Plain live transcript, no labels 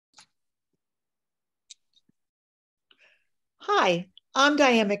Hi, I'm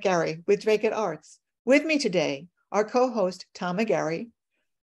Diane McGarry with Dracut Arts. With me today, our co-host Tom McGarry,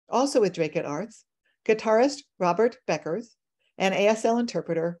 also with Dracut Arts, guitarist Robert Bekkers, and ASL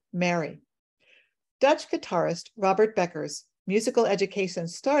interpreter Mary. Dutch guitarist Robert Bekkers' musical education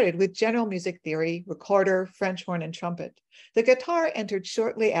started with general music theory, recorder, French horn and trumpet. The guitar entered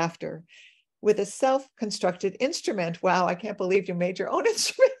shortly after with a self-constructed instrument. Wow, I can't believe you made your own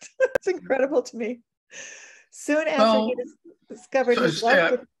instrument. It's incredible to me. Soon after he discovered his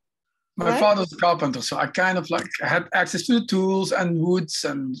love for... My father's a carpenter, so I kind of like had access to the tools and woods,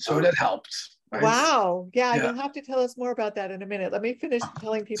 and so that helped. Right? Wow. Yeah, you'll have to tell us more about that in a minute. Let me finish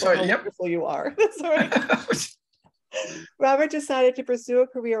telling people how wonderful you are. Sorry. Robert decided to pursue a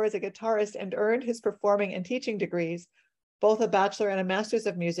career as a guitarist and earned his performing and teaching degrees, both a Bachelor and a Master's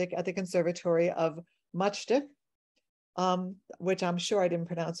of Music at the Conservatory of Maastricht, which I'm sure I didn't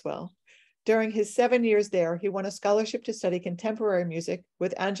pronounce well. During his 7 years there, he won a scholarship to study contemporary music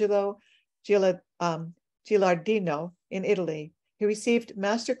with Angelo Gilardino in Italy. He received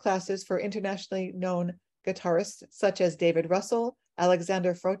master classes for internationally known guitarists such as David Russell,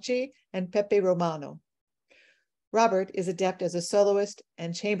 Alexander Frauchi, and Pepe Romero. Robert is adept as a soloist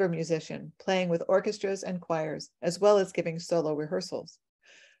and chamber musician, playing with orchestras and choirs, as well as giving solo rehearsals.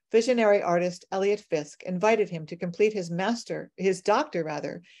 Visionary artist Elliot Fisk invited him to complete his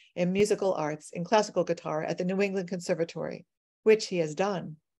doctor in musical arts in classical guitar at the New England Conservatory, which he has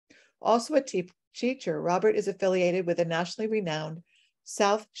done. Also a teacher, Robert is affiliated with the nationally renowned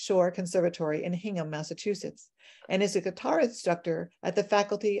South Shore Conservatory in Hingham, Massachusetts, and is a guitar instructor at the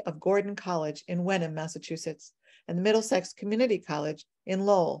faculty of Gordon College in Wenham, Massachusetts, and the Middlesex Community College in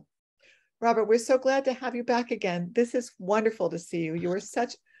Lowell. Robert, we're so glad to have you back again. This is wonderful to see you. You are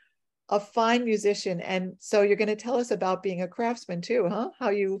such a fine musician. And so you're going to tell us about being a craftsman too, huh? How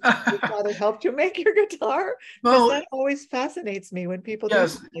your father helped you make your guitar? Well, that always fascinates me when people do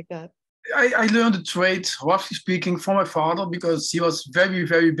something like that. I learned the trade, roughly speaking, from my father because he was very,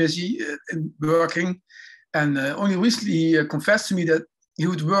 very busy in working. And only recently he confessed to me that he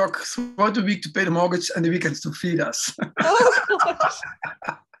would work throughout the week to pay the mortgage and the weekends to feed us. Oh, gosh.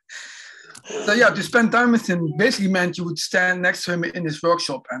 So yeah, to spend time with him basically meant you would stand next to him in his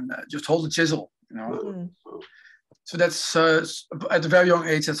workshop and just hold the chisel, you know. Mm-hmm. So that's at a very young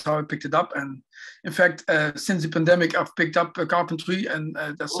age, that's how I picked it up. And in fact, since the pandemic, I've picked up carpentry, and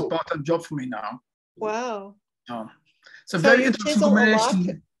that's a part-time job for me now. Wow. It's a very interesting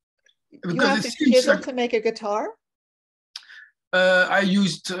combination. You have to chisel to make a guitar? I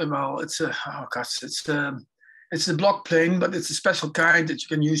used it's a block plane, but it's a special kind that you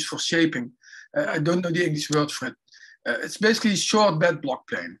can use for shaping. I don't know the English word for it. It's basically short bed block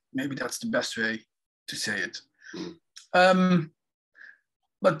plane. Maybe that's the best way to say it.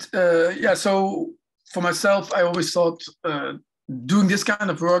 So for myself, I always thought doing this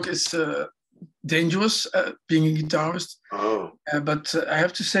kind of work is dangerous, being a guitarist. But I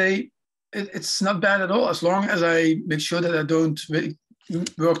have to say, it's not bad at all, as long as I make sure that I don't really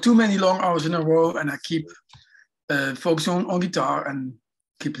work too many long hours in a row and I keep focusing on guitar and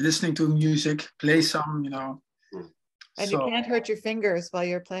keep listening to music, play some, you know. And you can't hurt your fingers while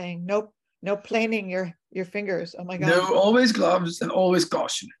you're playing. No planing your fingers. Oh my God. No, always gloves and always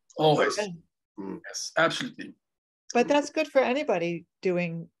caution. Always. Okay. Yes, absolutely. But that's good for anybody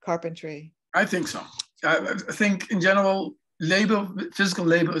doing carpentry. I think so. I think in general, physical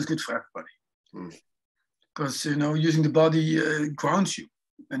labor is good for everybody. Because, you know, using the body grounds you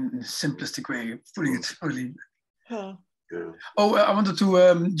in the simplistic way of putting it really. Huh. Yeah. I wanted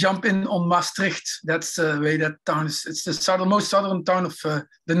to jump in on Maastricht. That's the way that town is. It's the most southern town of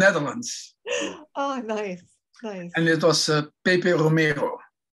the Netherlands. Oh, nice. And it was Pepe Romero.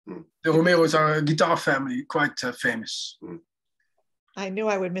 The Romeros are a guitar family, quite famous. I knew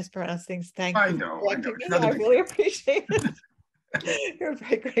I would mispronounce things. Thank you. I know. I really appreciate it. You're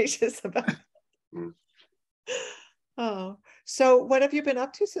very gracious about it. Oh, so what have you been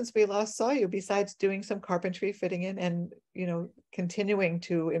up to since we last saw you, besides doing some carpentry, fitting in, and, you know, continuing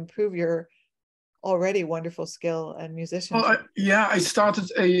to improve your already wonderful skill and musicianship? Well, I started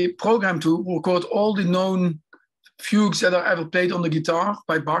a program to record all the known fugues that are ever played on the guitar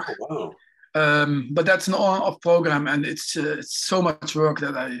by Bach. Oh, wow. But that's an on-off program, and it's so much work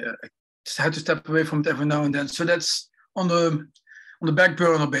that I just had to step away from it every now and then. So that's on the back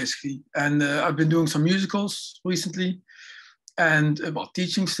burner, basically. And I've been doing some musicals recently and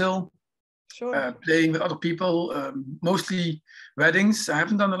teaching still. Sure. Playing with other people, mostly weddings. I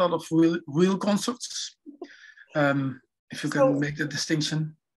haven't done a lot of real concerts, if you can make the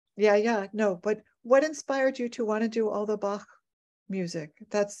distinction. Yeah, no, but what inspired you to want to do all the Bach music?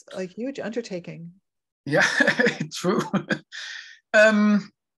 That's a huge undertaking. Yeah, true.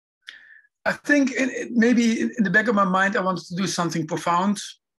 I think maybe in the back of my mind, I wanted to do something profound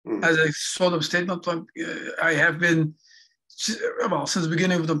as a sort of statement. I have been, well, since the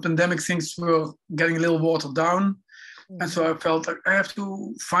beginning of the pandemic, things were getting a little watered down. And so I felt like I have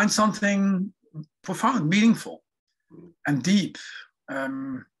to find something profound, meaningful, and deep.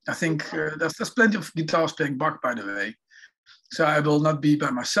 I think there's plenty of guitars playing Bach, by the way. So I will not be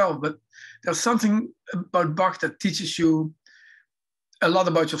by myself, but there's something about Bach that teaches you a lot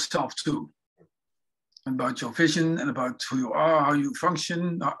about yourself too, about your vision and about who you are, how you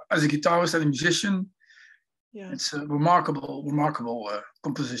function as a guitarist and a musician. Yeah. It's remarkable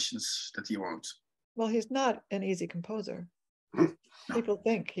compositions that he wrote. Well, he's not an easy composer. People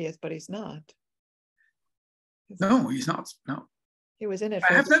think he is, but he's not. No, he's not. No. He was in it.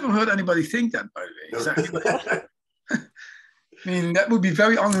 I have never heard anybody think that, by the way. I mean, that would be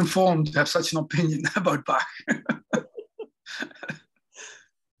very uninformed to have such an opinion about Bach.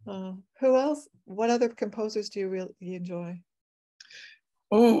 Who else? What other composers do you really enjoy?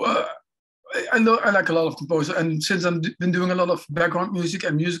 Oh, I like a lot of composers, and since I've been doing a lot of background music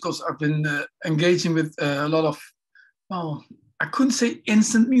and musicals, I've been engaging with a lot of, well, I couldn't say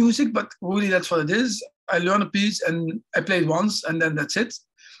instant music, but really that's what it is. I learn a piece and I play it once, and then that's it.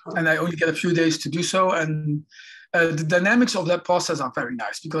 And I only get a few days to do so. And the dynamics of that process are very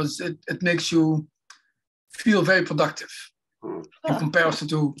nice because it makes you feel very productive in comparison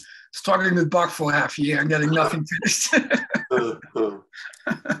to struggling with Bach for half a year and getting nothing finished.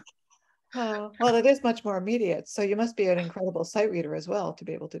 Well, it is much more immediate. So you must be an incredible sight reader as well to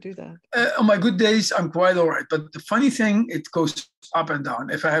be able to do that. On my good days, I'm quite all right. But the funny thing, it goes up and down.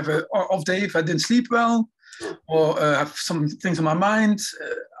 If I have an off day, if I didn't sleep well, or have some things on my mind,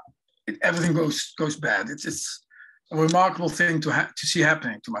 everything goes bad. It's a remarkable thing to see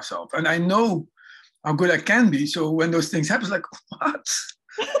happening to myself. And I know how good I can be. So when those things happen, it's like, what?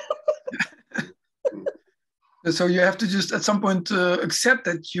 So you have to just at some point accept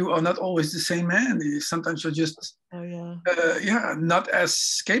that you are not always the same man. Sometimes you're just not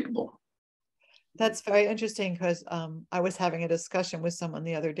as capable. That's very interesting because I was having a discussion with someone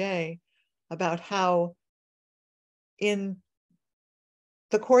the other day about how in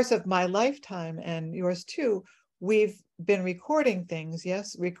the course of my lifetime and yours too, we've been recording things.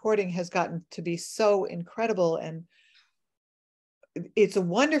 Yes, recording has gotten to be so incredible and it's a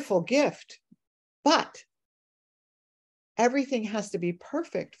wonderful gift, but everything has to be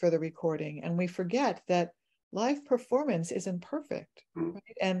perfect for the recording. And we forget that live performance isn't perfect.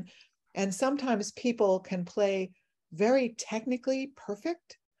 Right? And sometimes people can play very technically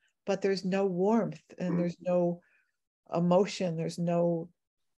perfect, but there's no warmth and there's no emotion. There's no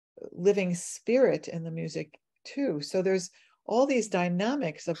living spirit in the music too. So there's all these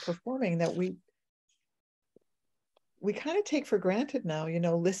dynamics of performing that we kind of take for granted now, you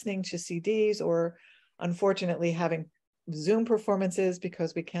know, listening to CDs or unfortunately having Zoom performances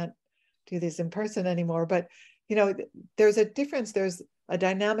because we can't do these in person anymore. But, you know, there's a difference. There's a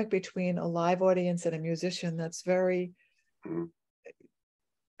dynamic between a live audience and a musician that's very,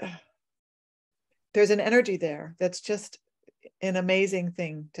 there's an energy there that's just an amazing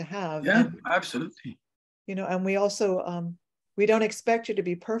thing to have. Yeah, and, absolutely. You know, and we also, we don't expect you to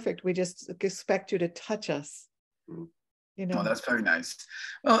be perfect. We just expect you to touch us. You know, oh, that's very nice.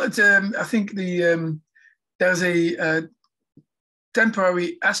 Well, it's, I think there's a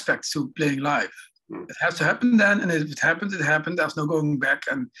temporary aspect to playing live. It has to happen then, and if it happened, it happened. There's no going back,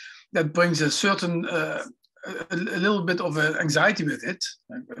 and that brings a certain, a little bit of anxiety with it,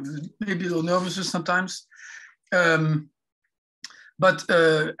 maybe a little nervousness sometimes. But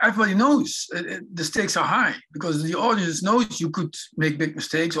everybody knows the stakes are high because the audience knows you could make big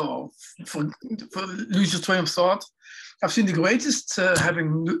mistakes or lose your train of thought. I've seen the greatest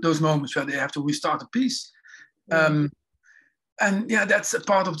having those moments where they have to restart a piece. And yeah, that's a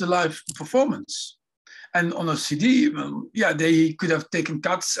part of the live performance. And on a CD, well, yeah, they could have taken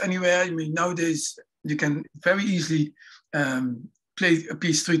cuts anywhere. I mean, nowadays you can very easily play a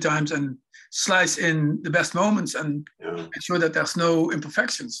piece 3 times and slice in the best moments and make sure that there's no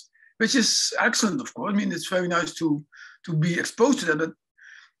imperfections, which is excellent, of course. I mean, it's very nice to be exposed to that. But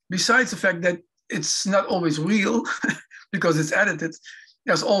besides the fact that it's not always real because it's edited,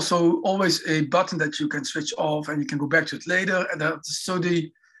 there's also always a button that you can switch off and you can go back to it later. And so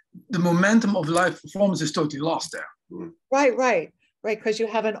the momentum of live performance is totally lost there. Right. Because you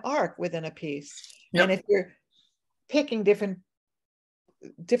have an arc within a piece. Yep. And if you're picking different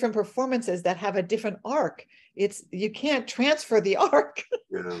performances that have a different arc, you can't transfer the arc.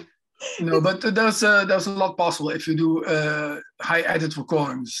 No, but there's a lot possible if you do high edit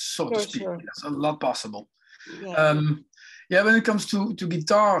recordings, so to speak. Sure. There's a lot possible. Yeah. Yeah, when it comes to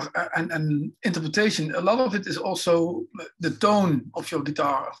guitar and interpretation, a lot of it is also the tone of your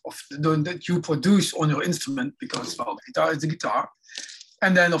guitar, of the tone that you produce on your instrument, because, well, the guitar is the guitar.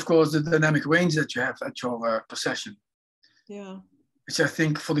 And then, of course, the dynamic range that you have at your possession. Yeah. Which I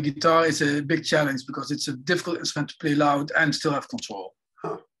think for the guitar is a big challenge, because it's a difficult instrument to play loud and still have control.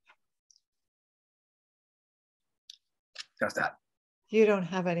 Huh. Just that. You don't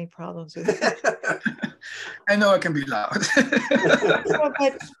have any problems with it. I know I can be loud.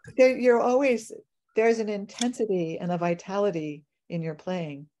 But there's an intensity and a vitality in your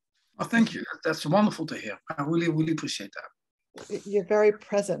playing. Oh, thank you. That's wonderful to hear. I really, really appreciate that. You're very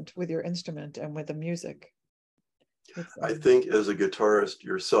present with your instrument and with the music. I think as a guitarist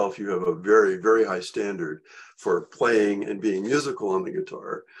yourself, you have a very, very high standard for playing and being musical on the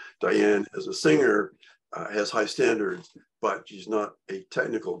guitar. Diane, as a singer, has high standards, but she's not a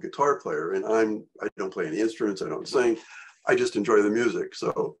technical guitar player. And I don't play any instruments, I don't sing, I just enjoy the music.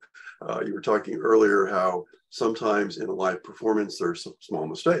 So you were talking earlier how sometimes in a live performance, there's some small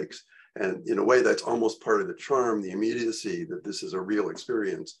mistakes. And in a way, that's almost part of the charm, the immediacy, that this is a real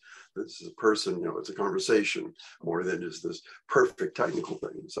experience. This is a person, you know, it's a conversation more than just this perfect technical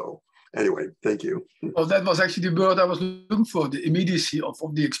thing. So anyway, thank you. Well, that was actually the word I was looking for, the immediacy of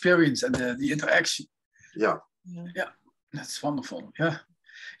the experience and the interaction. Yeah. Yeah, that's wonderful. Yeah.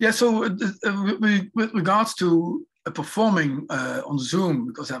 Yeah, so with regards to performing on Zoom,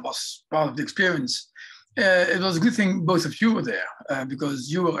 because that was part of the experience, it was a good thing both of you were there,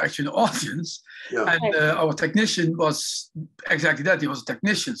 because you were actually in the audience. Yeah. And our technician was exactly that. He was a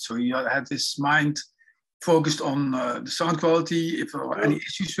technician, so he had his mind focused on the sound quality, if there were any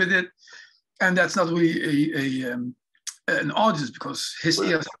issues with it. And that's not really an audience, because his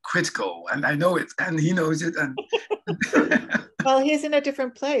ears are critical, and I know it, and he knows it. And well, he's in a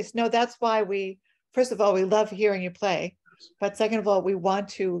different place. No, that's why first of all, we love hearing you play. But second of all, we want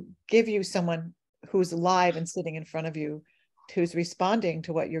to give you someone who's live and sitting in front of you, who's responding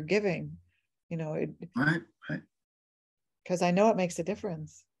to what you're giving, you know. Right. Because I know it makes a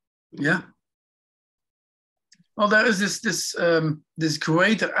difference. Yeah. Well, there is this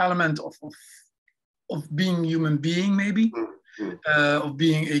greater element of being a human being, maybe, of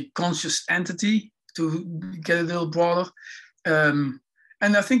being a conscious entity, to get a little broader. And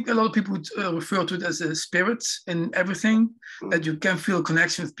I think a lot of people would refer to it as a spirit in everything, that you can feel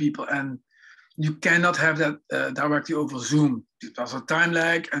connection with people, and you cannot have that directly over Zoom. There's a time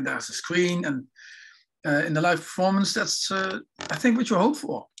lag, and there's a screen, and in the live performance, that's I think what you hope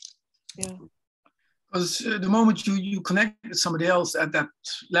for. Yeah. Because the moment you connect with somebody else at that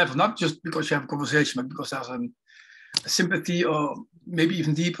level, not just because you have a conversation, but because there's a sympathy, or maybe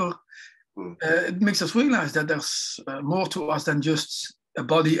even deeper, it makes us realize that there's more to us than just a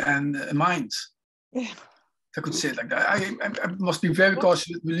body and a mind. Yeah. If I could say it like that. I must be very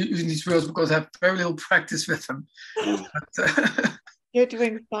cautious with using these words, because I have very little practice with them. But, you're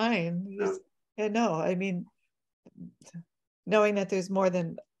doing fine. Yeah, no, I mean, knowing that there's more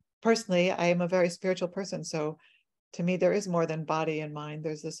than, personally, I am a very spiritual person. So to me, there is more than body and mind.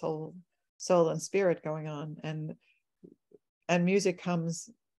 There's this whole soul and spirit going on. And music comes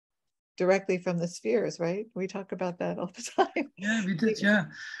directly from the spheres, right? We talk about that all the time. Yeah, we did, yeah.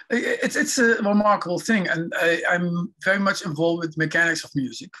 It's a remarkable thing. And I'm very much involved with mechanics of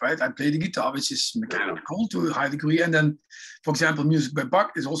music, right? I play the guitar, which is mechanical to a high degree. And then, for example, music by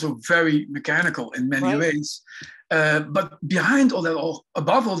Bach is also very mechanical in many ways. But behind all that, or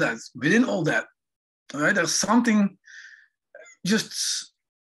above all that, within all that, right, there's something just,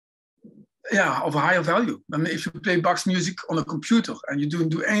 of a higher value. I mean, if you play Bach's music on a computer and you don't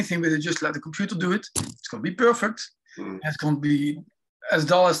do anything with it, just let the computer do it, it's going to be perfect. It's going to be as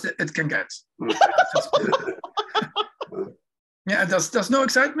dull as it can get. Yeah, there's no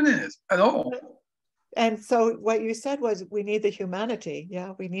excitement in it at all. And so what you said was, we need the humanity.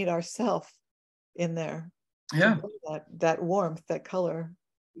 Yeah, we need ourself in there. Yeah. That warmth, that color.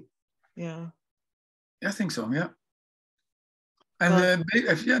 Yeah. I think so, yeah. And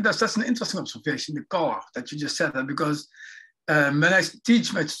that's an interesting observation, the color that you just said, because when I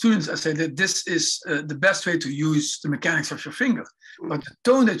teach my students, I say that this is the best way to use the mechanics of your finger. But the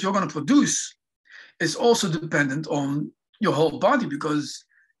tone that you're going to produce is also dependent on your whole body, because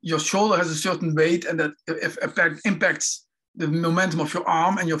your shoulder has a certain weight, and that impacts the momentum of your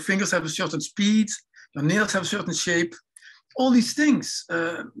arm, and your fingers have a certain speed, your nails have a certain shape. All these things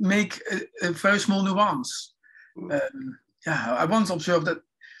make a very small nuance. I once observed that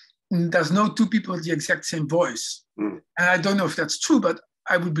there's no two people with the exact same voice. And I don't know if that's true, but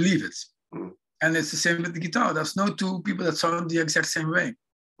I would believe it. And it's the same with the guitar. There's no two people that sound the exact same way.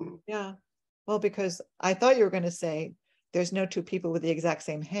 Yeah. Well, because I thought you were going to say there's no two people with the exact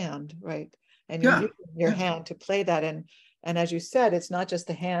same hand, right? And you're using your hand to play that. And as you said, it's not just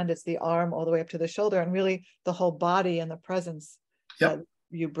the hand, it's the arm all the way up to the shoulder, and really the whole body and the presence that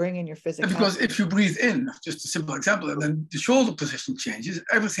you bring in your physicality. Because if you breathe in, just a simple example, and then the shoulder position changes,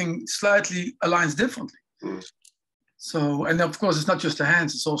 everything slightly aligns differently. So, and of course, it's not just the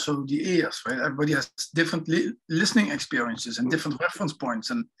hands, it's also the ears, right? Everybody has different listening experiences and different reference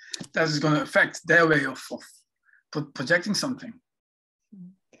points, and that is going to affect their way of projecting something.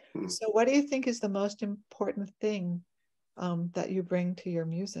 So what do you think is the most important thing that you bring to your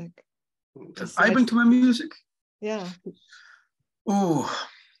music? That I bring to my music? Yeah. Oh,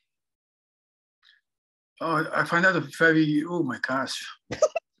 I find that a very, oh my gosh.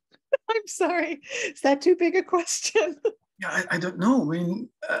 I'm sorry. Is that too big a question? Yeah, I don't know. I mean,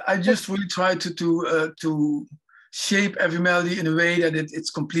 I just really try to shape every melody in a way that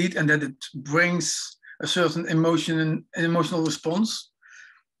it's complete and that it brings a certain emotion and an emotional response.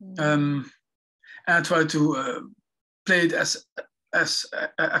 And I try to play it as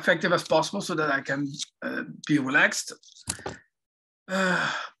effective as possible so that I can be relaxed.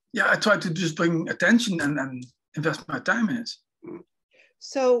 I try to just bring attention and invest my time in it.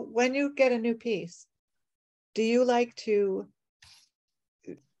 So when you get a new piece, do you like to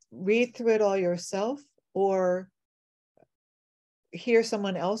read through it all yourself or hear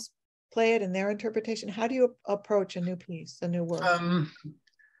someone else play it in their interpretation? How do you approach a new piece, a new work?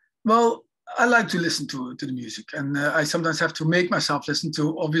 Well, I like to listen to the music, and I sometimes have to make myself listen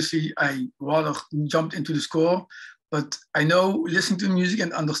to. Obviously, I rather jumped into the score, but I know listening to music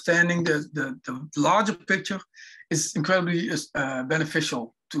and understanding the larger picture is incredibly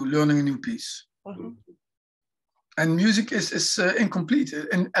beneficial to learning a new piece. And music is incomplete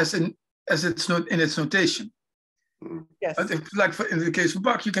as it's not in its notation. Yes. But in the case of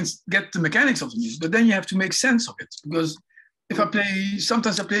Bach, you can get the mechanics of the music, but then you have to make sense of it. Because if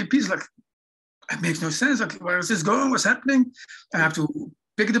sometimes I play a piece like, it makes no sense. Like, where is this going? What's happening? I have to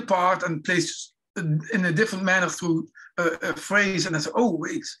pick it apart and place in a different manner through a phrase, and I say, oh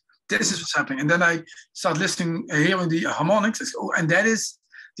wait, this is what's happening. And then I start listening, hearing the harmonics. I say, oh, and that is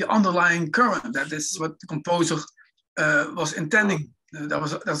the underlying current. That is what the composer was intending.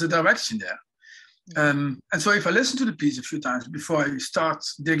 There's a direction there. And so if I listen to the piece a few times before I start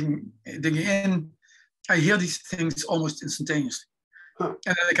digging in, I hear these things almost instantaneously. And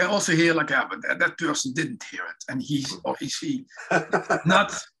then I can also hear like, yeah, but that person didn't hear it, and he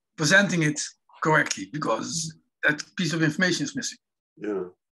not presenting it correctly because that piece of information is missing. Yeah,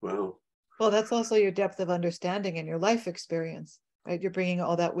 wow. Well, that's also your depth of understanding and your life experience, right? You're bringing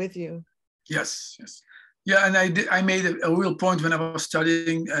all that with you. Yes. Yeah, and I made a real point when I was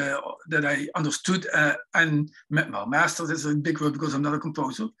studying that I understood, master is a big word because I'm not a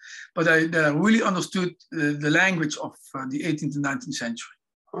composer, but I really understood the language of the 18th and 19th century.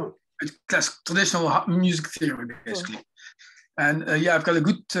 It's traditional music theory, basically. And I've got a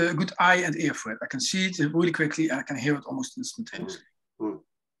good eye and ear for it. I can see it really quickly, and I can hear it almost instantaneously.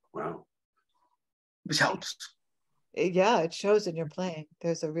 Wow. Which helps. Yeah, it shows in your playing.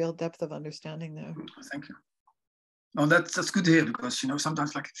 There's a real depth of understanding there. Thank you. No, that's good to hear, because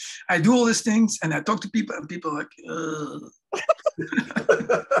sometimes like I do all these things and I talk to people and people are like,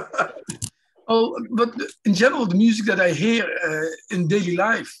 but in general, the music that I hear in daily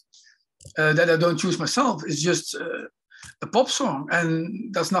life that I don't choose myself is just a pop song,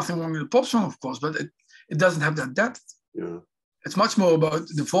 and there's nothing wrong with a pop song, of course, but it doesn't have that depth. Yeah. It's much more about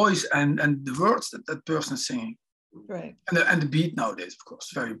the voice and the words that person is singing. Right. And the beat nowadays, of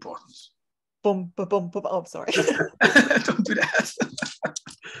course, very important. Boom, boom, boom, boom. Oh, sorry. Don't do that.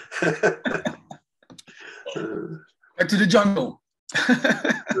 Back to the jungle.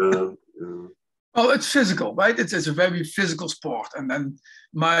 Oh, it's physical, right? It's a very physical sport, and then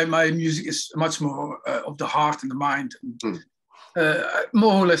my music is much more of the heart and the mind,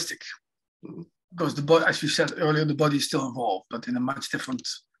 more holistic. Because the body, as you said earlier, the body is still involved, but in a much different,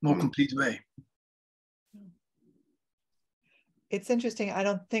 more complete way. It's interesting. I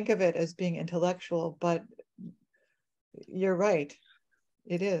don't think of it as being intellectual, but you're right.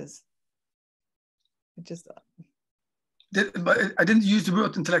 It is. It just. But I didn't use the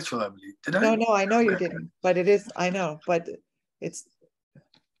word intellectual, I believe. Did I? No, I know you didn't. But it is. I know, but it's.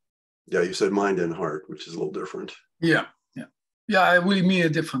 Yeah, you said mind and heart, which is a little different. Yeah. I really mean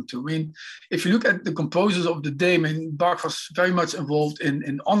it different too. I mean, if you look at the composers of the day, I mean, Bach was very much involved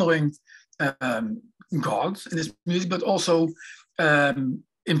in honoring God in his music, but also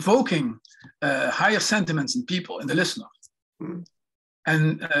invoking higher sentiments in people, in the listener.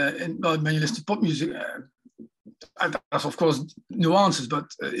 And well, when you listen to pop music, there's of course nuances, but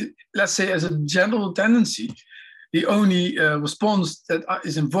let's say as a general tendency, the only response that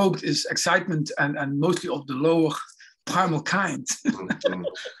is invoked is excitement and mostly of the lower primal kind.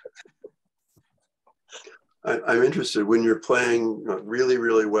 I'm interested when you're playing really,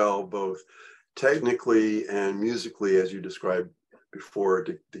 really well, both technically and musically, as you described before,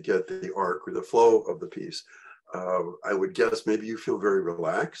 to get the arc or the flow of the piece. I would guess maybe you feel very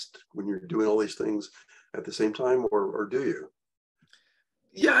relaxed when you're doing all these things at the same time, or do you?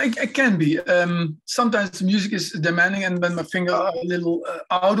 Yeah, I can be. Sometimes the music is demanding, and when my fingers are a little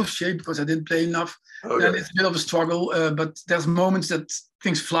out of shape because I didn't play enough, then it's a bit of a struggle. But there's moments that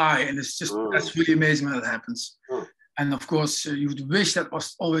things fly, and it's just that's really amazing when that happens. And of course, you would wish that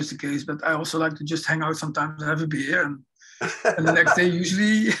was always the case. But I also like to just hang out sometimes, have a beer, and the next day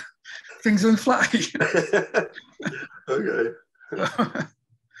usually things don't fly. Okay.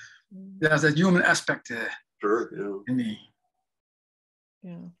 There's that human aspect in me.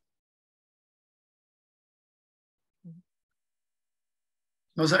 Yeah.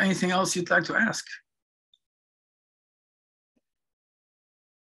 Was there anything else you'd like to ask?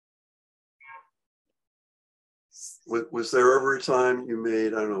 Was there ever a time you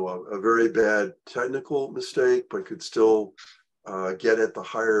made, I don't know, a very bad technical mistake, but could still get at the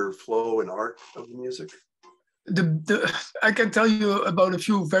higher flow and art of the music? I can tell you about a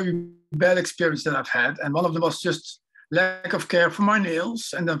few very bad experiences that I've had, and one of them was just lack of care for my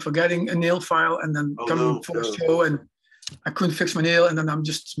nails, and then forgetting a nail file, and then coming for a show, and I couldn't fix my nail, and then I'm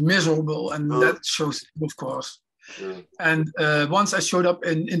just miserable, and that shows, of course. And once I showed up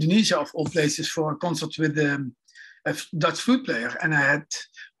in Indonesia, of all places, for a concert with a Dutch flute player, and I had,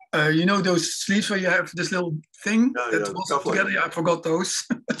 you know, those sleeves where you have this little thing that was together. Yeah, I forgot those.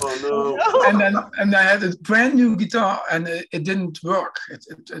 Oh no! and I had a brand new guitar, and it didn't work.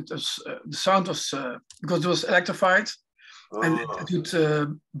 It was the sound was because it was electrified, and it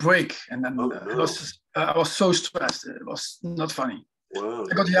would break. And then I was so stressed. It was not funny. Wow!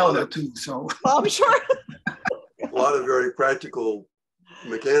 I got yelled at too. So I'm sure. A lot of very practical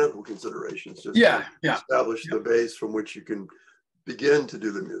mechanical considerations. Just to establish the base from which you can begin to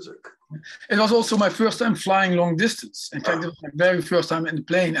do the music. It was also my first time flying long distance. In fact, it was my very first time in the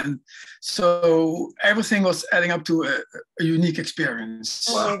plane, and so everything was adding up to a unique experience.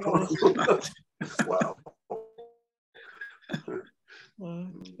 Wow! Wow!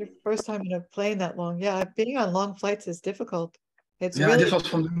 Your first time in a plane that long, being on long flights is difficult. It's really... this was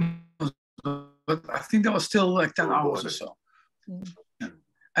from, but I think that was still like 10 hours or so.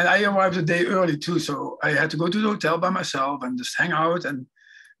 And I arrived a day early too, so I had to go to the hotel by myself and just hang out, and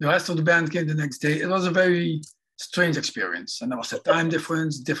the rest of the band came the next day. It was a very strange experience, and there was a time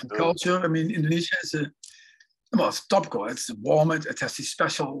difference, different culture. I mean, Indonesia is it's tropical. It's warm. It has this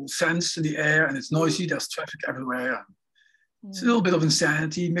special sense in the air, and it's noisy. There's traffic everywhere. It's a little bit of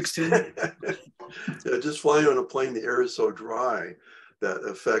insanity mixed in. Just flying on a plane, the air is so dry that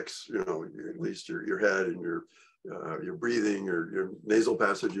affects, you know, at least your head and your breathing or your nasal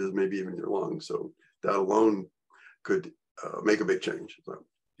passages, maybe even your lungs. So that alone could make a big change. So.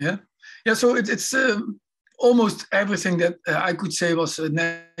 Yeah. So it's almost everything that I could say was a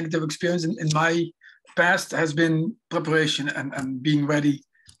negative experience in my past has been preparation and being ready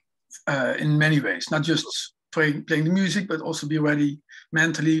in many ways, not just playing the music, but also be ready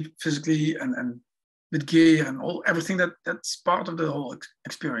mentally, physically, and with gear and everything that's part of the whole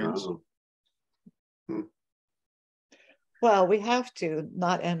experience. Well, we have to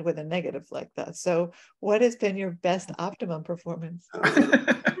not end with a negative like that. So what has been your best optimum performance?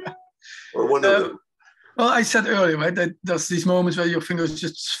 Or one of them. Well, I said earlier, right, that there's these moments where your fingers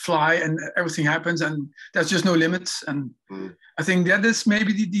just fly and everything happens and there's just no limits. And I think that is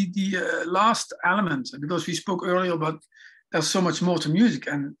maybe the last element, because we spoke earlier about there's so much more to music.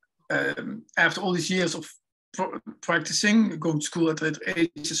 And after all these years of practicing, going to school at a later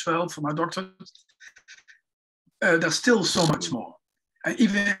age as well for my doctorate, there's still so much more. And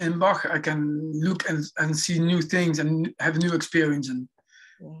even in Bach, I can look and see new things and have a new experience. And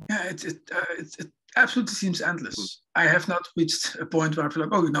it absolutely seems endless. I have not reached a point where I feel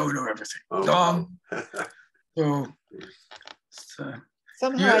like, oh, now I know everything. Done. So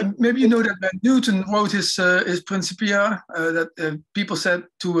maybe you know that when Newton wrote his Principia, that people said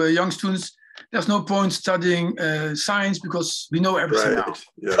to young students, there's no point studying science because we know everything now.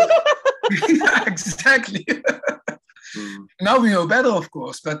 Yeah, exactly. Now we know better, of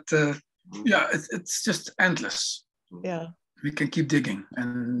course, but it's just endless. Yeah, we can keep digging,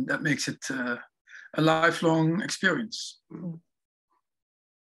 and that makes it a lifelong experience.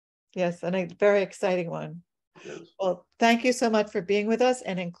 Yes, and a very exciting one. Yes. Well, thank you so much for being with us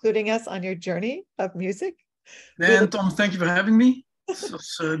and including us on your journey of music. And Tom, thank you for having me.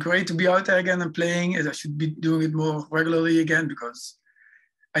 It's great to be out there again and playing. I should be doing it more regularly again because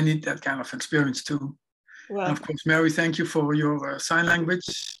I need that kind of experience too. Well, and of course, Mary, thank you for your sign language,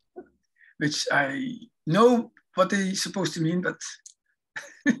 which I know what they're supposed to mean, but...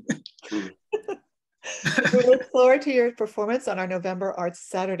 We look forward to your performance on our November Arts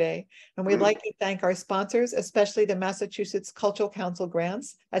Saturday, and we'd like to thank our sponsors, especially the Massachusetts Cultural Council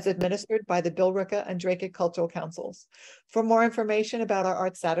grants as administered by the Billerica and Dracut Cultural Councils. For more information about our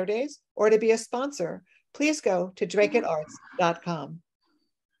Arts Saturdays or to be a sponsor, please go to dracutarts.com.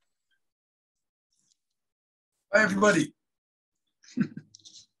 Bye, everybody.